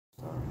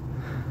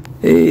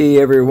Hey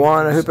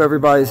everyone, I hope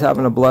everybody's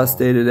having a blessed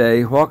day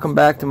today. Welcome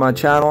back to my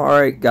channel.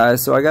 Alright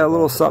guys, so I got a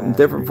little something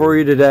different for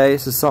you today.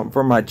 This is something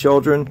for my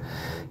children.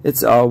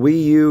 It's a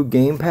Wii U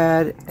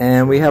gamepad,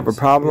 and we have a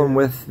problem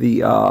with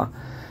the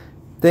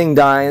thing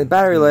dying. The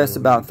battery lasts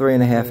about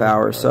 3.5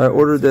 hours. So I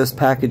ordered this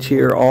package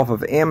here off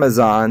of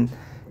Amazon,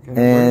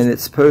 and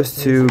it's supposed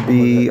to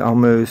be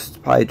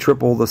almost probably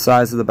triple the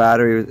size of the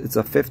battery. It's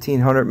a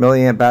 1500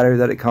 milliamp battery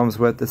that it comes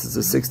with. This is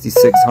a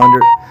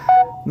 6600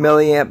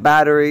 milliamp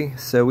battery,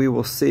 so we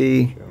will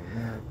see.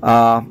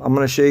 I'm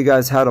going to show you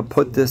guys how to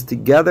put this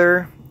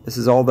together. This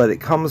is all that it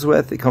comes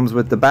with. It comes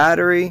with the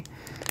battery,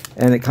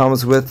 and it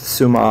comes with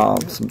some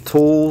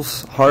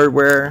tools,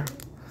 hardware,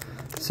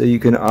 so you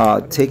can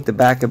take the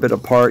back of it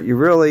apart. You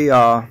really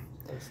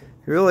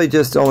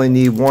just only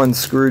need one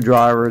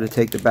screwdriver to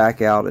take the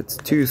back out. It's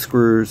 2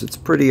 screws. It's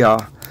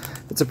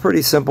a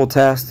pretty simple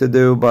task to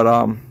do, but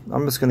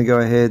I'm just going to go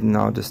ahead and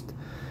I'll just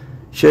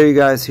show you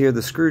guys here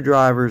the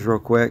screwdrivers real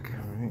quick.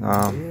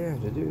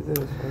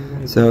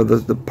 So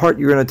the part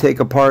you're going to take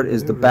apart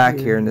is the back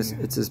here, and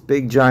it's this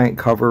big giant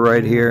cover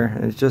right here,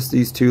 and it's just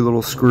these 2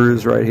 little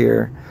screws right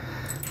here.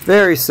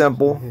 Very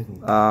simple.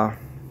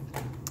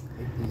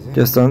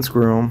 Just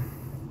unscrew them.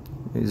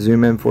 Let me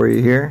zoom in for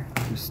you here.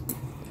 Just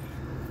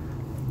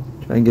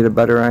try and get a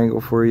better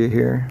angle for you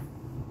here.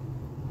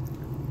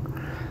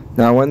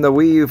 Now, when the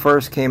Wii U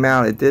first came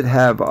out, it did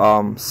have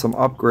some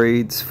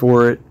upgrades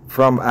for it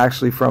from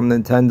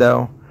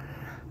Nintendo.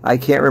 I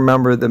can't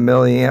remember the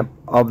milliamp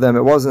of them.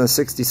 It wasn't a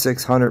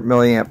 6600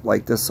 milliamp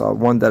like this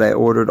one that I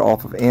ordered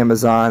off of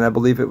Amazon. I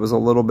believe it was a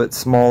little bit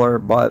smaller,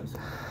 but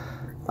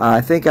I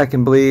think I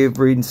can believe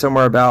reading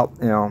somewhere about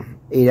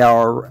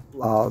 8-hour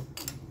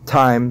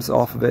times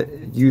off of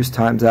it, use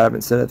times out of it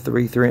instead of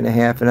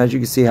 3.5. And as you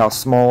can see how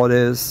small it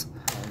is.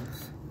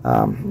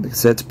 Like I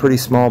said, it's a pretty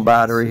small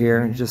battery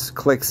here. It just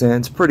clicks in.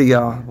 It's pretty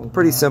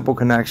simple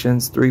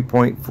connections.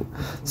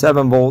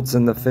 3.7 volts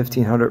and the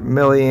 1500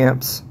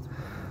 milliamps.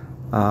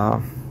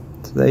 So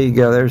there you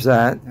go. There's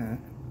that. And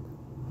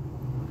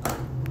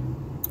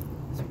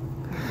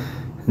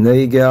there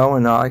you go.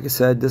 And like I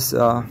said, this is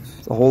a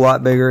whole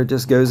lot bigger. It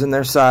just goes in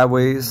there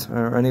sideways,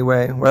 or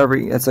anyway, wherever.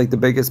 It's like the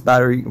biggest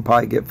battery you can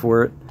probably get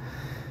for it.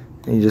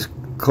 And you just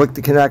click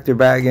the connector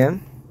back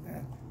in,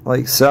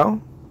 like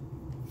so.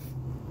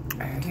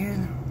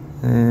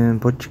 And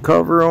put your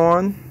cover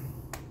on.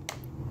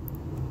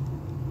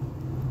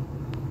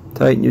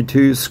 Tighten your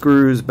 2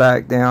 screws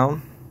back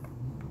down.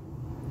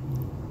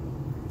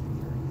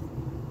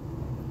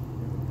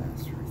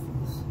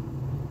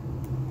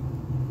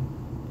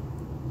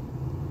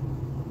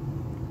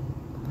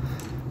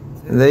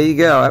 And there you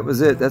go. That was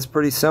it. That's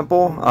pretty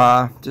simple.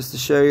 Just to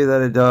show you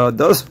that it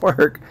does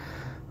work.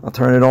 I'll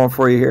turn it on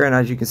for you here, and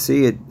as you can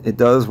see, it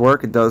does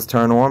work. It does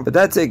turn on. But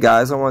that's it,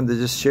 guys. I wanted to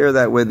just share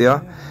that with you.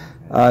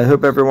 I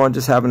hope everyone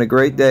just having a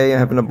great day and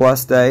having a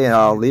blessed day. And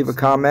I'll leave a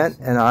comment,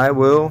 and I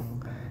will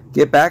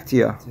get back to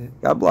you.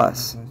 God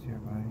bless.